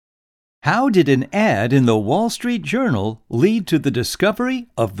How did an ad in the Wall Street Journal lead to the discovery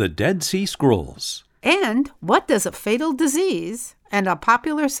of the Dead Sea Scrolls? And what does a fatal disease and a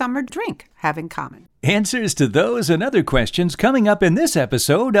popular summer drink have in common? Answers to those and other questions coming up in this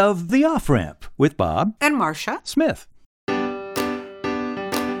episode of The Off-Ramp with Bob and Marcia Smith.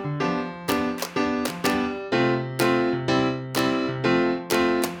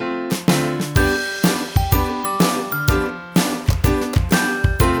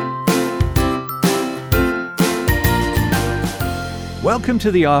 Welcome to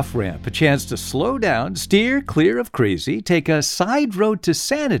The Off-Ramp, a chance to slow down, steer clear of crazy, take a side road to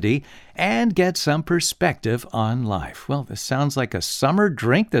sanity, and get some perspective on life. Well, this sounds like a summer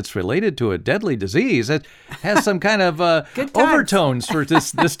drink that's related to a deadly disease. It has some kind of overtones for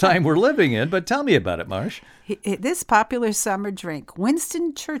this time we're living in, but tell me about it, Marsh. This popular summer drink,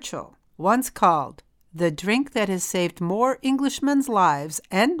 Winston Churchill once called the drink that has saved more Englishmen's lives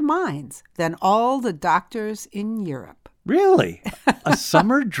and minds than all the doctors in Europe. Really? A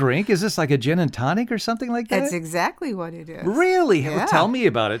summer drink? Is this like a gin and tonic or something like that? That's exactly what it is. Really? Yeah. Well, tell me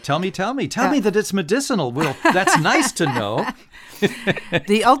about it. Tell me. Tell me that it's medicinal. Well, that's nice to know.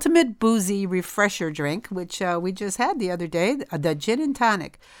 The ultimate boozy refresher drink, which we just had the other day, the gin and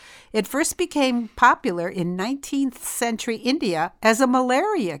tonic. It first became popular in 19th century India as a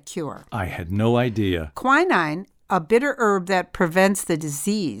malaria cure. I had no idea. Quinine, a bitter herb that prevents the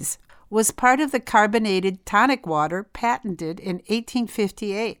disease, was part of the carbonated tonic water patented in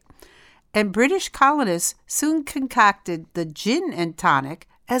 1858. And British colonists soon concocted the gin and tonic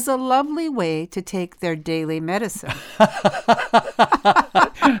as a lovely way to take their daily medicine.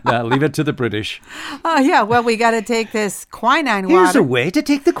 Now, leave it to the British. Oh, yeah. Well, we got to take this quinine water. Here's a way to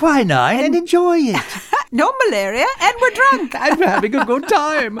take the quinine and enjoy it. No malaria, and we're drunk. I'm having a good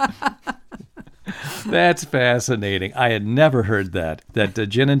time. That's fascinating. I had never heard that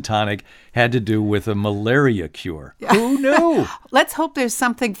gin and tonic had to do with a malaria cure. Yeah. Who knew? Let's hope there's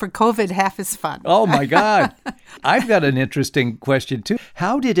something for COVID half as fun. Oh, my God. I've got an interesting question, too.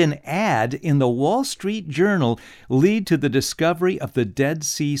 How did an ad in the Wall Street Journal lead to the discovery of the Dead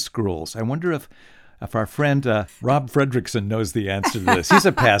Sea Scrolls? I wonder if our friend Rob Fredrickson knows the answer to this. He's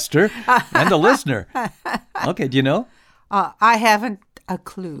a pastor and a listener. Okay, do you know? I haven't a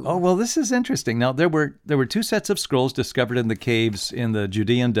clue. Oh, well, this is interesting. Now, there were two sets of scrolls discovered in the caves in the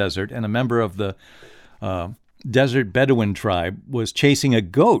Judean desert, and a member of the desert Bedouin tribe was chasing a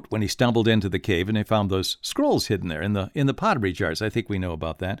goat when he stumbled into the cave, and they found those scrolls hidden there in the pottery jars. I think we know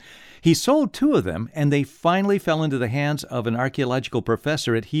about that. He sold two of them, and they finally fell into the hands of an archaeological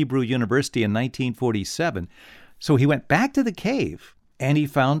professor at Hebrew University in 1947. So he went back to the cave, and he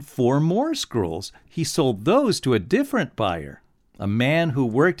found four more scrolls. He sold those to a different buyer, a man who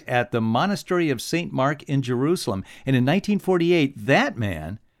worked at the monastery of St. Mark in Jerusalem. And in 1948, that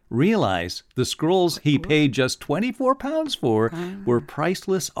man realized the scrolls he paid just 24 pounds for were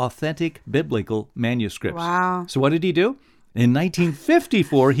priceless, authentic biblical manuscripts. Wow. So what did he do? In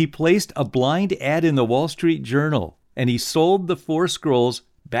 1954, he placed a blind ad in the Wall Street Journal, and he sold the four scrolls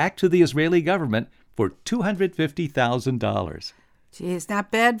back to the Israeli government for $250,000. Gee, it's not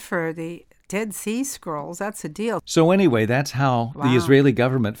bad for the Dead Sea Scrolls. That's a deal. So anyway, that's how the Israeli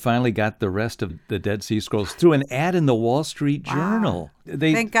government finally got the rest of the Dead Sea Scrolls through an ad in the Wall Street Journal.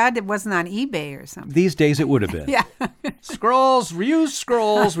 Thank God it wasn't on eBay or something. These days it would have been. Yeah. Scrolls, used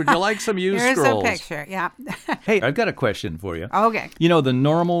scrolls. Would you like some used scrolls? Here's a picture, yeah. Hey, I've got a question for you. Okay. You know, the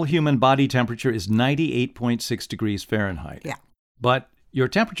normal human body temperature is 98.6 degrees Fahrenheit. Yeah. But your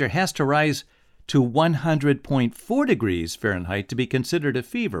temperature has to rise to 100.4 degrees Fahrenheit to be considered a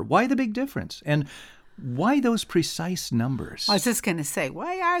fever. Why the big difference? And why those precise numbers? I was just going to say,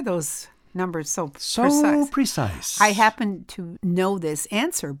 why are those numbers so precise? I happen to know this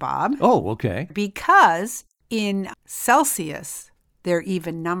answer, Bob. Oh, okay. Because in Celsius, they're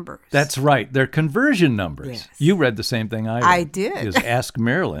even numbers. That's right. They're conversion numbers. Yes. You read the same thing I read. I did. It was Ask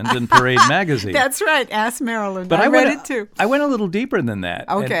Maryland in Parade Magazine. That's right. Ask Maryland. But I read it too. I went a little deeper than that.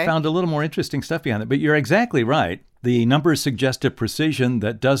 Okay. And found a little more interesting stuff behind it. But you're exactly right. The numbers suggest a precision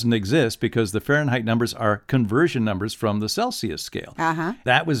that doesn't exist because the Fahrenheit numbers are conversion numbers from the Celsius scale. Uh-huh.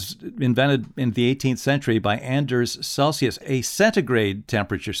 That was invented in the 18th century by Anders Celsius, a centigrade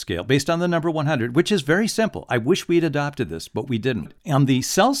temperature scale based on the number 100, which is very simple. I wish we'd adopted this, but we didn't. On the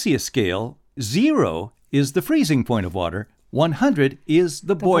Celsius scale, 0 is the freezing point of water. 100 is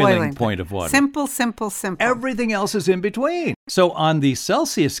the boiling point of water. Simple, simple, simple. Everything else is in between. So on the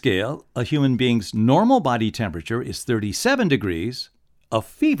Celsius scale, a human being's normal body temperature is 37 degrees. A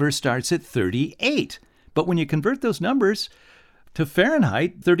fever starts at 38. But when you convert those numbers to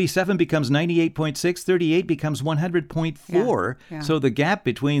Fahrenheit, 37 becomes 98.6, 38 becomes 100.4. Yeah. So the gap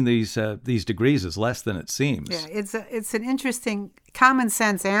between these degrees is less than it seems. Yeah, it's an interesting common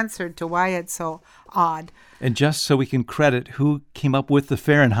sense answer to why it's so odd. And just so we can credit who came up with the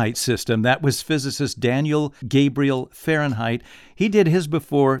Fahrenheit system, that was physicist Daniel Gabriel Fahrenheit. He did his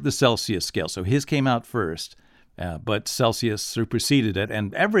before the Celsius scale, so his came out first. But Celsius superseded it,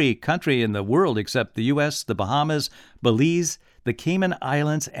 and every country in the world except the U.S., the Bahamas, Belize, the Cayman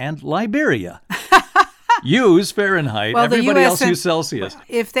Islands, and Liberia use Fahrenheit. Well, Everybody else use Celsius.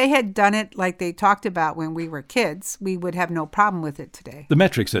 If they had done it like they talked about when we were kids, we would have no problem with it today. The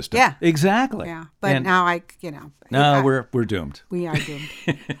metric system. Yeah. Exactly. Yeah. But now we're doomed. We are doomed.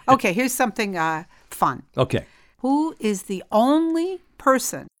 Okay, here's something fun. Okay. Who is the only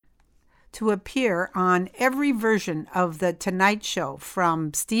person to appear on every version of The Tonight Show,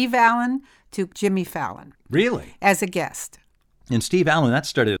 from Steve Allen to Jimmy Fallon? Really? As a guest. And Steve Allen, that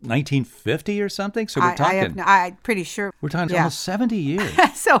started in 1950 or something? So we're talking... I'm pretty sure. We're talking almost 70 years.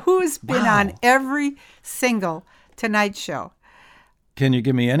 So who's been on every single Tonight Show? Can you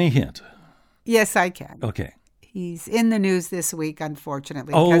give me any hint? Yes, I can. Okay. He's in the news this week,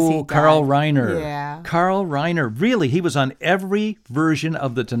 unfortunately. Oh, Carl Reiner. Yeah. Carl Reiner. Really? He was on every version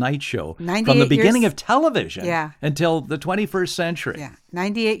of The Tonight Show from 98 the beginning years. of television Yeah. until the 21st century. Yeah.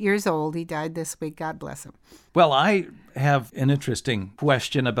 98 years old. He died this week. God bless him. Well, I have an interesting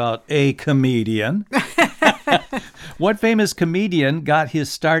question about a comedian. What famous comedian got his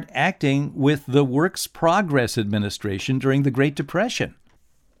start acting with the Works Progress Administration during the Great Depression?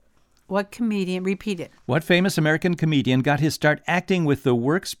 What comedian? Repeat it. What famous American comedian got his start acting with the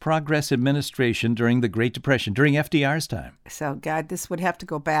Works Progress Administration during the Great Depression, during FDR's time? So, God, this would have to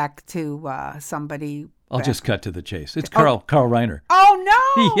go back to somebody. I'll just cut to the chase. It's Carl Reiner. Oh,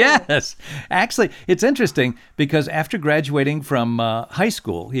 no! Yes. Actually, it's interesting because after graduating from high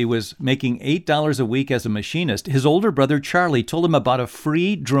school, he was making $8 a week as a machinist. His older brother, Charlie, told him about a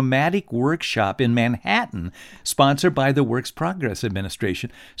free dramatic workshop in Manhattan sponsored by the Works Progress Administration.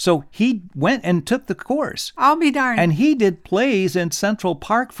 So he went and took the course. I'll be darned. And he did plays in Central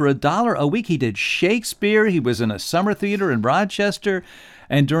Park for $1 a week. He did Shakespeare. He was in a summer theater in Rochester.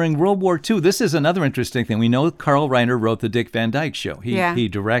 And during World War II, this is another interesting thing. We know Carl Reiner wrote the Dick Van Dyke Show. He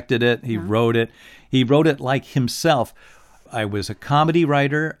directed it. He wrote it. He wrote it like himself. I was a comedy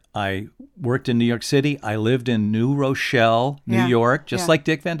writer. I worked in New York City. I lived in New Rochelle, New York, just like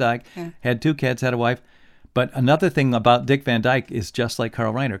Dick Van Dyke. Yeah. Had 2 kids, had a wife. But another thing about Dick Van Dyke is just like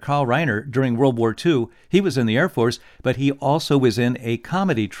Carl Reiner. Carl Reiner, during World War II, he was in the Air Force, but he also was in a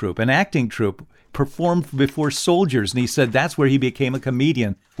comedy troupe, an acting troupe, performed before soldiers. And he said that's where he became a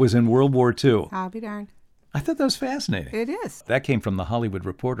comedian, was in World War II. I'll be darned. I thought that was fascinating. It is. That came from the Hollywood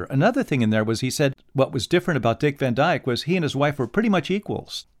Reporter. Another thing in there was he said what was different about Dick Van Dyke was he and his wife were pretty much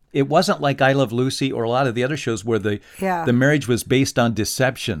equals. It wasn't like I Love Lucy or a lot of the other shows where the marriage was based on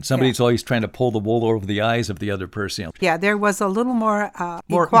deception. Somebody's always trying to pull the wool over the eyes of the other person. Yeah, there was a little more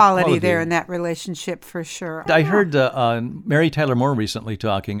equality there in that relationship for sure. I heard Mary Tyler Moore recently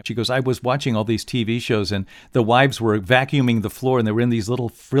talking. She goes, I was watching all these TV shows and the wives were vacuuming the floor and they were in these little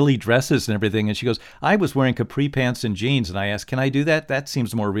frilly dresses and everything. And she goes, I was wearing capri pants and jeans. And I asked, can I do that? That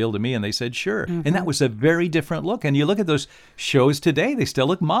seems more real to me. And they said, sure. Mm-hmm. And that was a very different look. And you look at those shows today, they still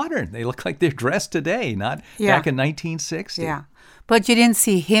look modern. They look like they're dressed today, not back in 1960. Yeah. But you didn't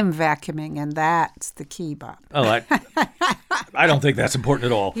see him vacuuming, and that's the key, Bob. Oh, I don't think that's important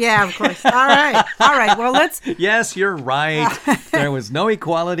at all. Yeah, of course. All right. Well, let's... Yes, you're right. There was no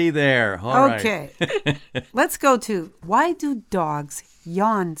equality there. All right. Okay. Let's go to, why do dogs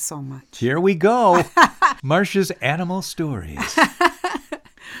yawn so much? Here we go. Marcia's Animal Stories.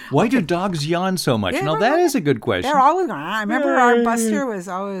 Why do dogs yawn so much? Now, that is a good question. They're always going, I remember our Buster was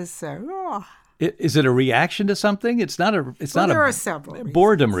always, Is it a reaction to something? It's not a there are several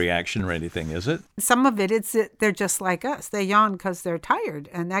boredom reaction or anything, is it? Some of it, they're just like us. They yawn because they're tired,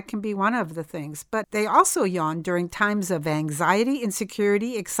 and that can be one of the things. But they also yawn during times of anxiety,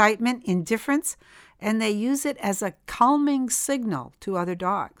 insecurity, excitement, indifference, and they use it as a calming signal to other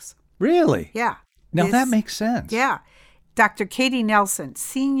dogs. Really? Yeah. Now, that makes sense. Yeah. Dr. Katie Nelson,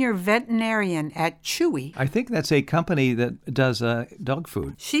 senior veterinarian at Chewy. I think that's a company that does dog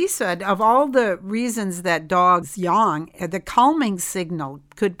food. She said of all the reasons that dogs yawn, the calming signal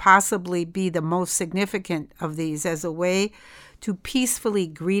could possibly be the most significant of these as a way to peacefully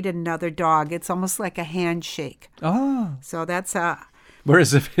greet another dog. It's almost like a handshake. Oh. So that's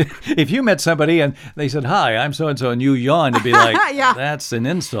Whereas if you met somebody and they said, hi, I'm so-and-so, and you yawned, it'd be like, that's an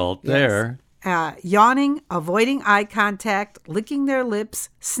insult there. Yawning, avoiding eye contact, licking their lips,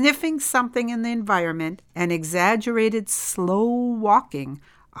 sniffing something in the environment, and exaggerated slow walking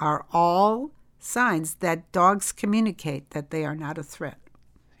are all signs that dogs communicate that they are not a threat.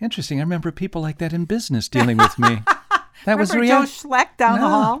 Interesting. I remember people like that in business dealing with me. That was Remember real. Joe Schleck down the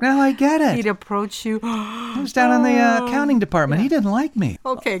hall? No, I get it. He'd approach you. I was down in the accounting department. Yeah. He didn't like me.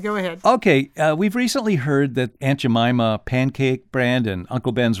 Okay, go ahead. Okay, we've recently heard that Aunt Jemima pancake brand and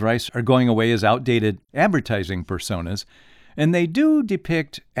Uncle Ben's rice are going away as outdated advertising personas, and they do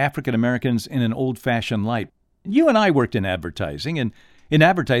depict African Americans in an old-fashioned light. You and I worked in advertising, and in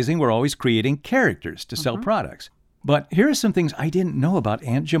advertising, we're always creating characters to sell products. But here are some things I didn't know about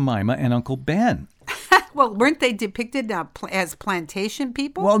Aunt Jemima and Uncle Ben. Well, weren't they depicted as plantation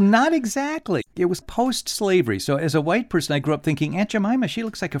people? Well, not exactly. It was post-slavery. So as a white person, I grew up thinking, Aunt Jemima, she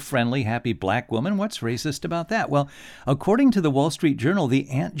looks like a friendly, happy black woman. What's racist about that? Well, according to the Wall Street Journal, the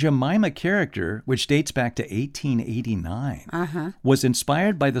Aunt Jemima character, which dates back to 1889, was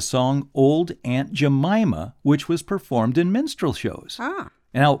inspired by the song Old Aunt Jemima, which was performed in minstrel shows.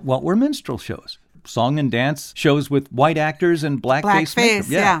 Now, what were minstrel shows? Song and dance shows with white actors and blackface makeup.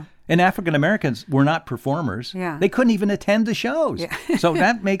 Yeah. And African Americans were not performers. Yeah. They couldn't even attend the shows. Yeah. So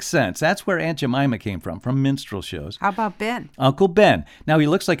that makes sense. That's where Aunt Jemima came from minstrel shows. How about Ben? Uncle Ben. Now, he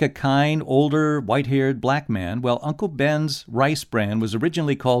looks like a kind, older, white-haired black man. Well, Uncle Ben's rice brand was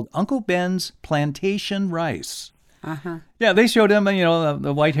originally called Uncle Ben's Plantation Rice. Yeah, they showed him,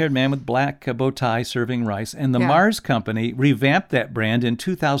 the white-haired man with black bow tie serving rice. And the Mars Company revamped that brand in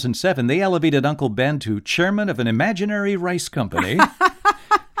 2007. They elevated Uncle Ben to chairman of an imaginary rice company.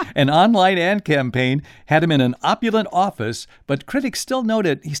 An online ad campaign had him in an opulent office, but critics still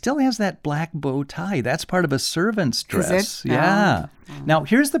noted he still has that black bow tie. That's part of a servant's dress. Is it? Yeah. Now,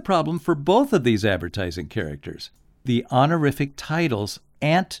 here's the problem for both of these advertising characters. The honorific titles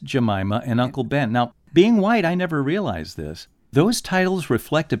Aunt Jemima and Uncle Ben. Now, being white, I never realized this. Those titles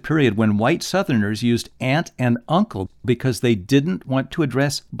reflect a period when white Southerners used aunt and uncle because they didn't want to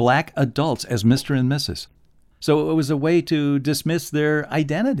address black adults as Mr. and Mrs. So it was a way to dismiss their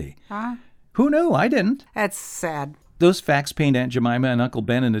identity. Who knew? I didn't. That's sad. Those facts paint Aunt Jemima and Uncle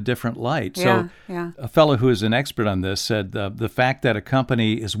Ben in a different light. Yeah, So a fellow who is an expert on this said the fact that a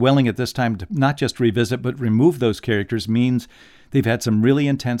company is willing at this time to not just revisit but remove those characters means they've had some really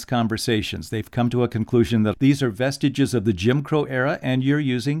intense conversations. They've come to a conclusion that these are vestiges of the Jim Crow era and you're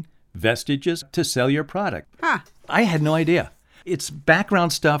using vestiges to sell your product. I had no idea. It's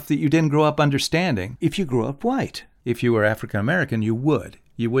background stuff that you didn't grow up understanding if you grew up white. If you were African American, you would.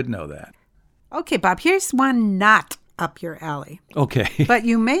 You would know that. Okay, Bob, here's one not up your alley. Okay. But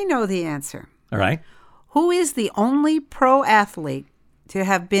you may know the answer. All right. Who is the only pro athlete to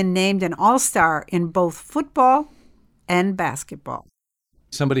have been named an all-star in both football and basketball?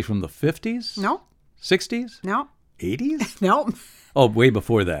 Somebody from the 50s? No. 60s? No. 80s? No. Oh, way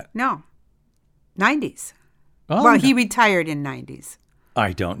before that. No. 90s. Oh, Well, he retired in 90s.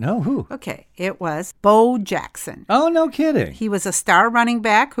 I don't know who. Okay, it was Bo Jackson. Oh, no kidding. He was a star running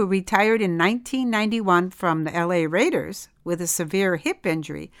back who retired in 1991 from the LA Raiders with a severe hip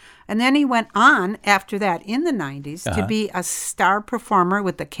injury. And then he went on after that in the 90s to be a star performer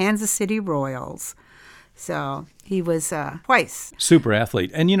with the Kansas City Royals. So he was twice. Super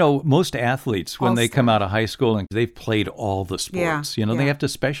athlete. And, most athletes, when they come out of high school, and they've played all the sports, they have to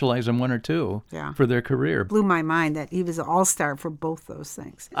specialize in one or two for their career. Blew my mind that he was an all-star for both those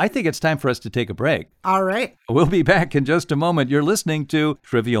things. I think it's time for us to take a break. All right. We'll be back in just a moment. You're listening to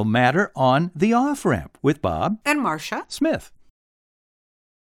Trivial Matter on The Off-Ramp with Bob and Marcia Smith.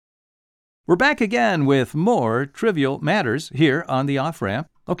 We're back again with more Trivial Matters here on The Off-Ramp.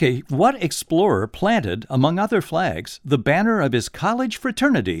 Okay, what explorer planted, among other flags, the banner of his college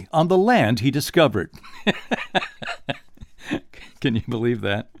fraternity on the land he discovered? Can you believe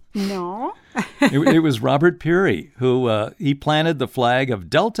that? No. It was Robert Peary who he planted the flag of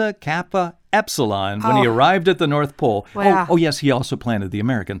Delta Kappa Epsilon when he arrived at the North Pole. Well, oh, yes, he also planted the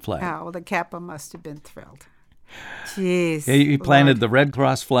American flag. Oh, well, the Kappa must have been thrilled. Jeez. He planted the Red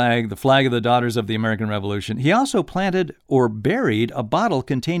Cross flag, the flag of the Daughters of the American Revolution. He also planted or buried a bottle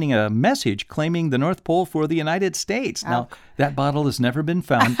containing a message claiming the North Pole for the United States. Now, that bottle has never been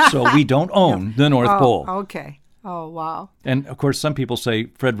found, so we don't own the North Pole. Okay. Oh, wow. And, of course, some people say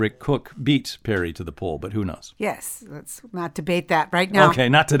Frederick Cook beat Peary to the pole, but who knows? Yes, let's not debate that right now. Okay,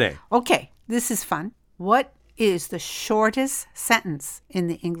 not today. Okay, this is fun. What is the shortest sentence in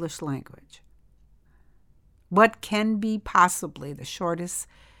the English language? What can be possibly the shortest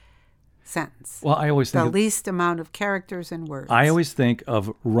sentence? Well, I always think the least amount of characters and words. I always think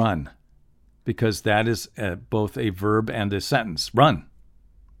of run, because that is both a verb and a sentence. Run.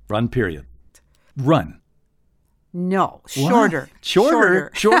 Run, period. Run. No, shorter.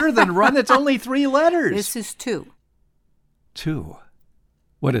 What? Shorter than run? It's only 3 letters. This is 2. 2.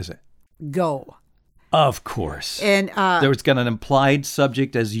 What is it? Go. Of course. And there was got an implied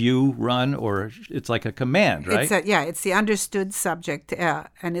subject as you run, or it's like a command, right? It's the understood subject,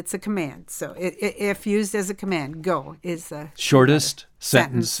 and it's a command. So if used as a command, go is the shortest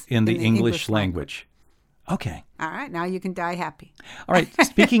sentence in the English language. Okay. All right, now you can die happy. All right,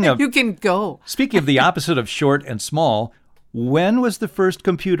 speaking of... You can go. Speaking of the opposite of short and small, when was the first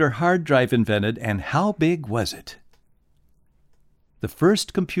computer hard drive invented, and how big was it? The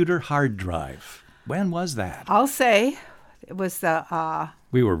first computer hard drive. When was that? I'll say it was the...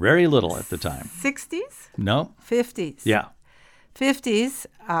 we were very little at the time. 60s? No. 50s. Yeah. 50s.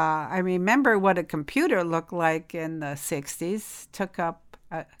 I remember what a computer looked like in the 60s. Took up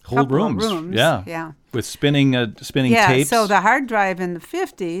whole rooms. Yeah. With spinning tapes. So the hard drive in the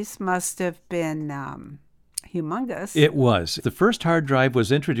 50s must have been humongous. It was. The first hard drive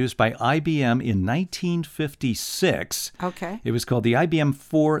was introduced by IBM in 1956. Okay. It was called the IBM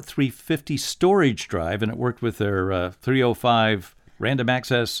 4350 storage drive, and it worked with their 305 random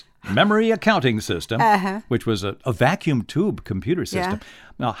access memory accounting system, which was a vacuum tube computer system. Yeah.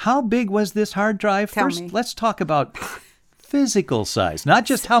 Now, how big was this hard drive? Tell First, me. let's talk about physical size, not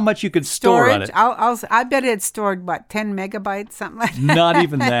just how much you could store on it. I bet it stored, 10 megabytes, something like that? Not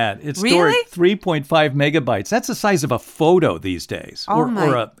even that. It stored 3.5 megabytes. That's the size of a photo these days. Oh, or my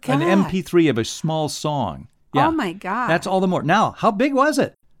God. An MP3 of a small song. Yeah. Oh, my God. That's all the more. Now, how big was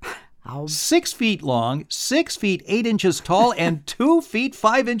it? 6 feet long, 6 feet 8 inches tall, and 2 feet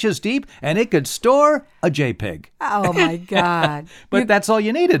 5 inches deep, and it could store a JPEG. Oh, my God. But that's all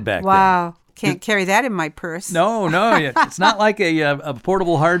you needed back then. Wow. Can't carry that in my purse. No. It's not like a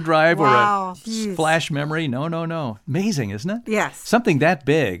portable hard drive or a Jeez. flash memory. No. Amazing, isn't it? Yes. Something that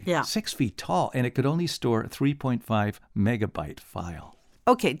big, Yeah. 6 feet tall, and it could only store a 3.5 megabyte file.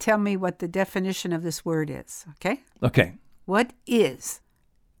 Okay, tell me what the definition of this word is, okay? Okay. What is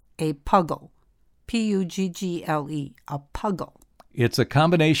a puggle? P-U-G-G-L-E, a puggle. It's a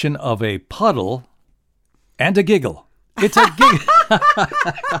combination of a puddle and a giggle. It's a giggle.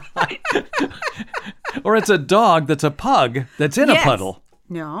 Or it's a dog that's a pug that's in a puddle.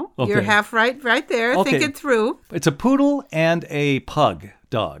 No, Okay. You're half right there. Okay. Think it through. It's a poodle and a pug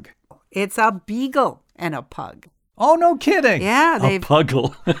dog. It's a beagle and a pug. Oh, no kidding. Yeah, a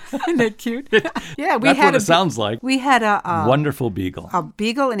puggle. Isn't that cute? Yeah, That's what it sounds like. We had a wonderful beagle. A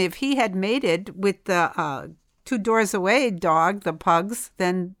beagle, and if he had mated with the 2 doors away dog, the pugs,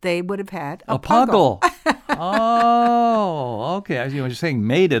 then they would have had a puggle. Oh, okay. When you're saying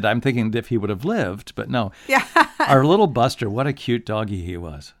mated, I'm thinking if he would have lived, but no. Yeah. Our little Buster, what a cute doggy he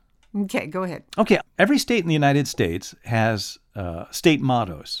was. Okay, go ahead. Okay, every state in the United States has state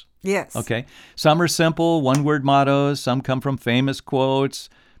mottos. Yes. Okay, some are simple, one-word mottos. Some come from famous quotes.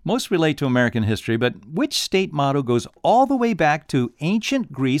 Most relate to American history, but which state motto goes all the way back to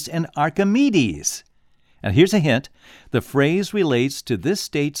ancient Greece and Archimedes? And here's a hint. The phrase relates to this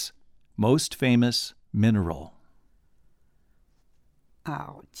state's most famous mineral.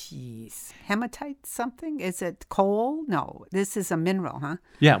 Oh, jeez. Hematite something? Is it coal? No, this is a mineral, huh?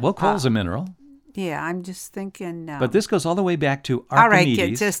 Yeah, well, coal's a mineral. Yeah, I'm just thinking. But this goes all the way back to Archimedes. All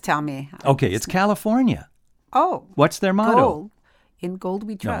right, just tell me. Okay, it's California. Oh. What's their motto? Gold. In gold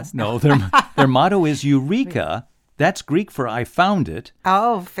we trust. No, their motto is Eureka. That's Greek for I found it.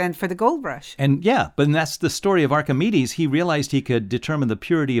 Oh, and for the gold rush. And yeah, but that's the story of Archimedes. He realized he could determine the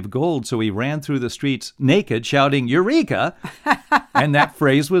purity of gold, so he ran through the streets naked, shouting, Eureka! And that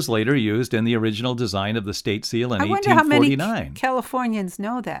phrase was later used in the original design of the state seal in 1849. I wonder how many Californians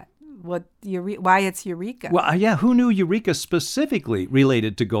know that, why it's Eureka. Well, yeah, who knew Eureka specifically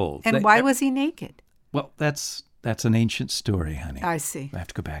related to gold? And why was he naked? Well, that's an ancient story, honey. I see. I have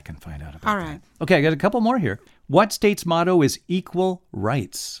to go back and find out about All right. that. Okay, I got a couple more here. What state's motto is equal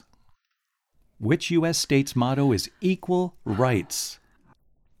rights? Which U.S. state's motto is equal rights?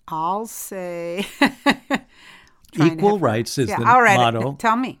 I'll say... Equal rights is the all right. motto.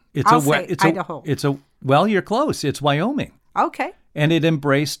 Tell me. It's Idaho. Well, you're close. It's Wyoming. Okay. And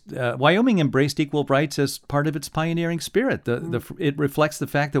Wyoming embraced equal rights as part of its pioneering spirit. It reflects the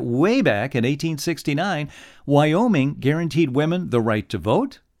fact that way back in 1869, Wyoming guaranteed women the right to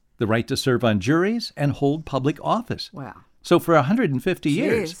vote, the right to serve on juries, and hold public office. Wow. So for 150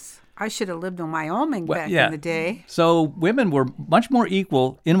 years. I should have lived in Wyoming back in the day. So women were much more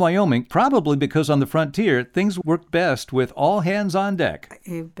equal in Wyoming, probably because on the frontier, things worked best with all hands on deck.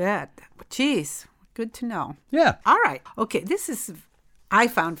 You bet. Geez. Good to know. Yeah. All right. Okay, I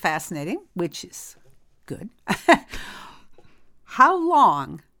found fascinating, which is good. How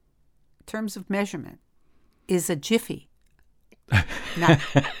long terms of measurement is a jiffy.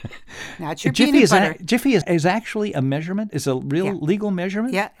 Not your peanut butter. Jiffy is actually a measurement? Is a real legal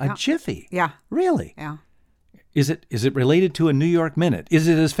measurement? Yeah. A jiffy? Yeah. Really? Yeah. Is it related to a New York minute? Is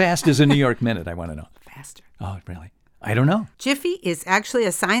it as fast as a New York minute? I want to know. Faster. Oh, really? I don't know. Jiffy is actually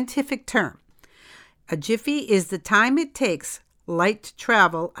a scientific term. A jiffy is the time it takes light to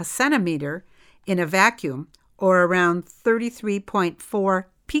travel a centimeter in a vacuum, or around 33.4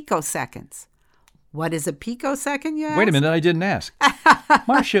 picoseconds. What is a picosecond, you ask? Wait a minute, I didn't ask.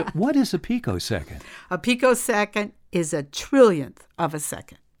 Marcia, what is a picosecond? A picosecond is a trillionth of a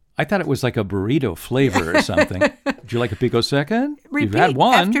second. I thought it was like a burrito flavor or something. Would you like a picosecond? Repeat You've had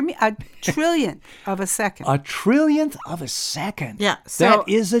one. after me. A trillionth of a second. A trillionth of a second. Yeah. That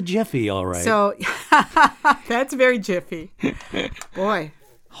is a jiffy, all right. So that's very jiffy. Boy.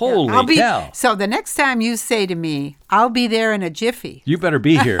 Holy cow. So the next time you say to me, I'll be there in a jiffy. You better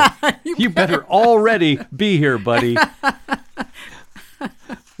be here. you better already be here, buddy.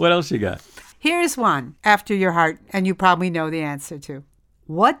 What else you got? Here's one after your heart, and you probably know the answer to.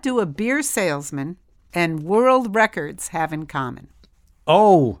 What do a beer salesman and world records have in common?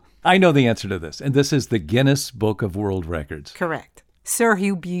 Oh, I know the answer to this. And this is the Guinness Book of World Records. Correct. Sir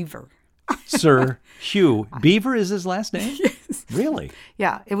Hugh Beaver. Sir Hugh. Beaver is his last name? Yes. Really?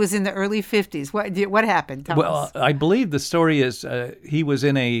 Yeah, it was in the early 50s. What happened? Tell us. I believe the story is he was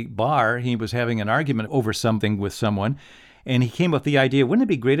in a bar. He was having an argument over something with someone, and he came up with the idea, wouldn't it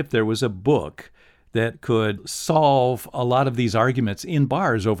be great if there was a book that could solve a lot of these arguments in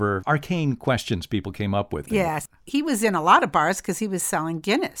bars over arcane questions people came up with? Yes. He was in a lot of bars because he was selling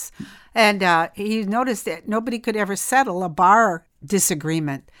Guinness. And he noticed that nobody could ever settle a bar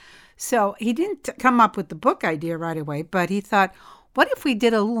disagreement. So he didn't come up with the book idea right away, but he thought, what if we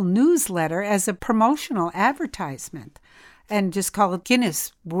did a little newsletter as a promotional advertisement and just call it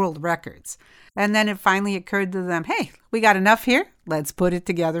Guinness World Records? And then it finally occurred to them, hey, we got enough here. Let's put it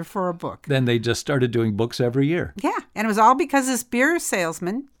together for a book. Then they just started doing books every year. Yeah. And it was all because this beer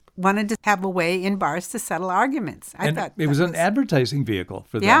salesman wanted to have a way in bars to settle arguments. I thought it was an advertising vehicle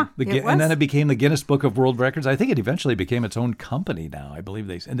for them. Yeah, it was. And then it became the Guinness Book of World Records. I think it eventually became its own company now. I believe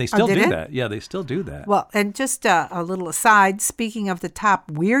they still do that. Yeah, they still do that. Well, and just a little aside, speaking of the top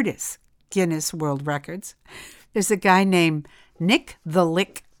weirdest Guinness World Records, there's a guy named Nick the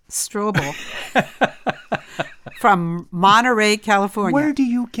Lick Strobel from Monterey, California. Where do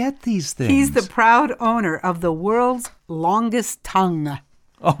you get these things? He's the proud owner of the world's longest tongue.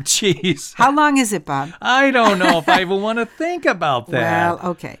 Oh, jeez. How long is it, Bob? I don't know if I even want to think about that.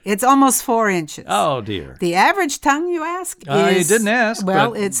 Well, okay. It's almost 4 inches. Oh, dear. The average tongue, you ask? I didn't ask.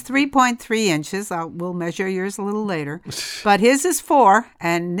 Well, it's 3.3 inches. We'll measure yours a little later. But his is 4,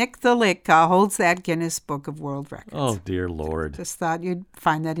 and Nick the Lick holds that Guinness Book of World Records. Oh, dear Lord. Just thought you'd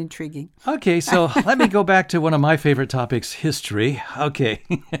find that intriguing. Okay, so let me go back to one of my favorite topics, history. Okay.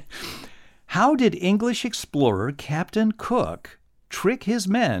 How did English explorer Captain Cook trick his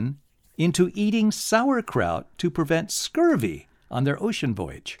men into eating sauerkraut to prevent scurvy on their ocean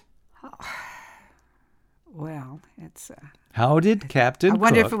voyage? Well, it's... How did Captain Cook... I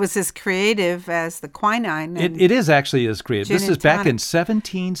wonder if it was as creative as the quinine. It is actually as creative. This is back in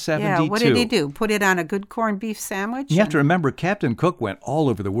 1772. Yeah, what did he do? Put it on a good corned beef sandwich? You have to remember, Captain Cook went all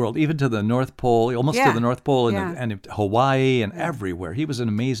over the world, even to the North Pole, almost to the North Pole, and Hawaii and everywhere. He was an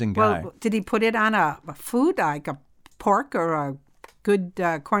amazing guy. Well, did he put it on a food, like a pork or a good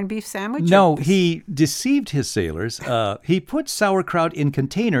corned beef sandwich? No, he deceived his sailors. He put sauerkraut in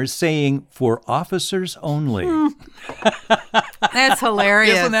containers saying, for officers only. That's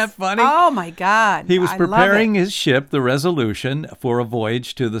hilarious. Isn't that funny? Oh, my God. He was preparing his ship, the Resolution, for a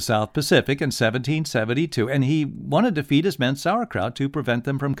voyage to the South Pacific in 1772, and he wanted to feed his men sauerkraut to prevent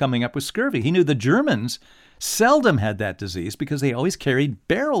them from coming up with scurvy. He knew the Germans seldom had that disease because they always carried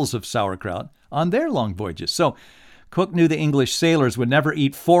barrels of sauerkraut on their long voyages. So Cook knew the English sailors would never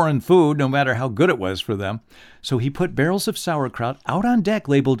eat foreign food, no matter how good it was for them. So he put barrels of sauerkraut out on deck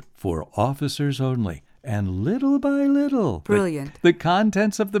labeled, for officers only. And little by little, brilliant, the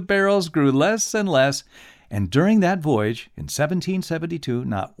contents of the barrels grew less and less. And during that voyage, in 1772,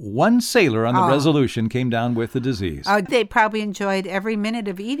 not one sailor on the Resolution came down with the disease. They probably enjoyed every minute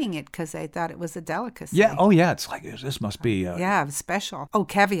of eating it because they thought it was a delicacy. Yeah. Oh, yeah. It's like, this must be... special. Oh,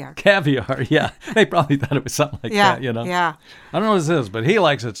 caviar. Caviar, yeah. They probably thought it was something like that, you know? Yeah. I don't know what this is, but he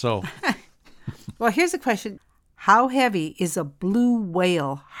likes it, so... Well, here's a question. How heavy is a blue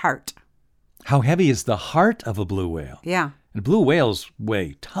whale heart? How heavy is the heart of a blue whale? Yeah. And blue whales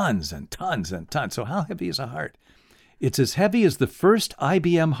weigh tons and tons and tons. So how heavy is a heart? It's as heavy as the first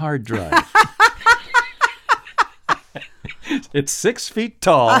IBM hard drive. It's 6 feet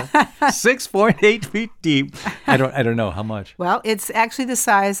tall, 6.8 feet deep. I don't know how much. Well, it's actually the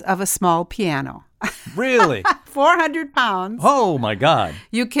size of a small piano. Really? 400 pounds. Oh, my God.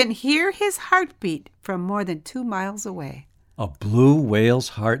 You can hear his heartbeat from more than 2 miles away. A blue whale's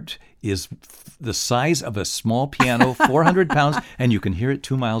heart is the size of a small piano, 400 pounds, and you can hear it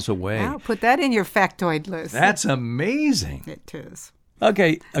 2 miles away. Wow, put that in your factoid list. That's amazing. It is.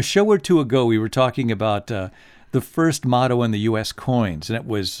 Okay, a show or two ago, we were talking about the first motto in the U.S. coins, and it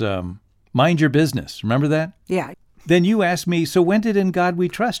was mind your business. Remember that? Yeah. Then you asked me, so when did In God We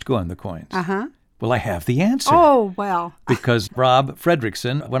Trust go on the coins? Uh-huh. Well, I have the answer. Oh, well. Because Rob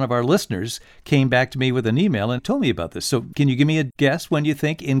Fredrickson, one of our listeners, came back to me with an email and told me about this. So can you give me a guess when you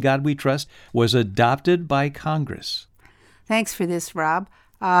think In God We Trust was adopted by Congress? Thanks for this, Rob.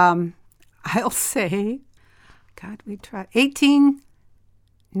 I'll say, God We Trust,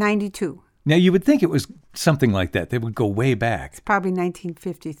 1892. Now, you would think it was something like that. They would go way back. It's probably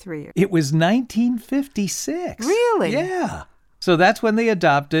 1953. It was 1956. Really? Yeah. So that's when they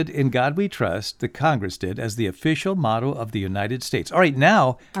adopted In God We Trust, the Congress did, as the official motto of the United States. All right,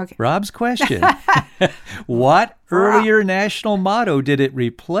 now, Okay. Rob's question. What earlier national motto did it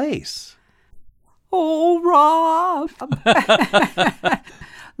replace? Oh, Rob.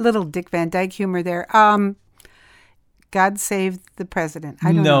 Little Dick Van Dyke humor there. God save the president.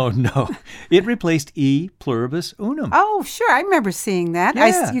 I don't know. No. It replaced E pluribus unum. Oh, sure. I remember seeing that.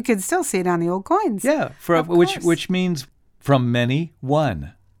 Yeah. You can still see it on the old coins. Yeah, Of course. which means from many,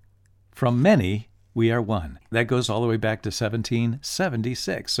 one. From many, we are one. That goes all the way back to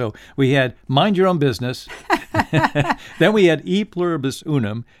 1776. So we had mind your own business. Then we had E pluribus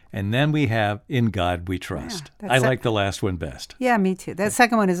unum. And then we have In God We Trust. Yeah, I like the last one best. Yeah, me too. That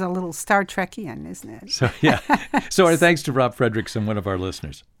second one is a little Star Trekian, isn't it? So, yeah. So our thanks to Rob Fredrickson, one of our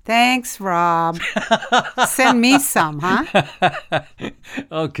listeners. Thanks, Rob. Send me some, huh?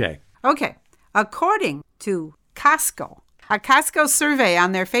 Okay. Okay. According to Costco, a Costco survey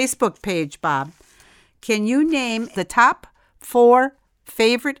on their Facebook page, Bob, can you name the top 4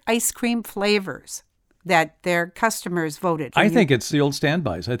 favorite ice cream flavors that their customers voted? I think it's the old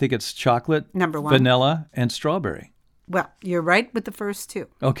standbys. I think it's chocolate, Number 1. vanilla, and strawberry. Well, you're right with the first 2.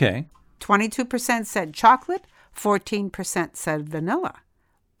 Okay. 22% said chocolate, 14% said vanilla.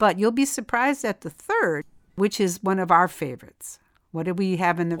 But you'll be surprised at the third, which is one of our favorites. What do we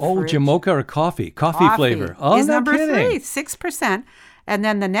have in the fridge? Jamocha or coffee? Coffee flavor. Oh, is no number kidding. 3, 6%. And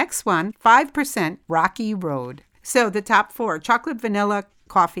then the next one, 5%, Rocky Road. So the top 4, chocolate, vanilla,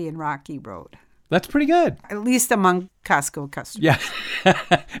 coffee, and Rocky Road. That's pretty good. At least among Costco customers.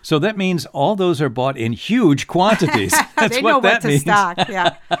 Yeah. So that means all those are bought in huge quantities. That's They know what that to means. stock.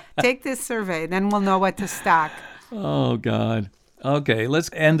 Yeah. Take this survey, then we'll know what to stock. Oh, God. Okay, let's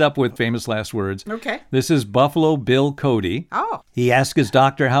end up with famous last words. Okay. This is Buffalo Bill Cody. Oh. He asked his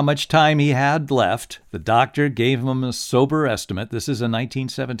doctor how much time he had left. The doctor gave him a sober estimate. This is in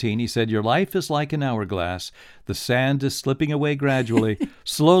 1917. He said, "Your life is like an hourglass. The sand is slipping away gradually.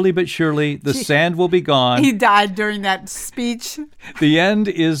 Slowly but surely, the sand will be gone. He died during that speech. The end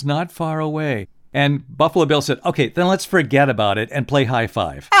is not far away." And Buffalo Bill said, "Okay, then let's forget about it and play high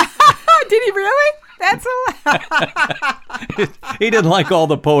five." Did he really? That's a He didn't like all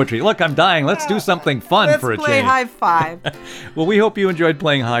the poetry. Look, I'm dying. Let's do something fun for a Let's play change. high five. Well, we hope you enjoyed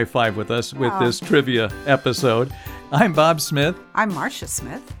playing high five with us with this trivia episode. I'm Bob Smith. I'm Marcia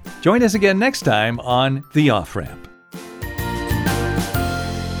Smith. Join us again next time on The Off-Ramp.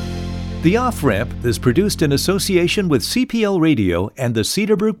 The Off-Ramp is produced in association with CPL Radio and the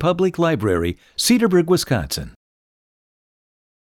Cedarbrook Public Library, Cedarburg, Wisconsin.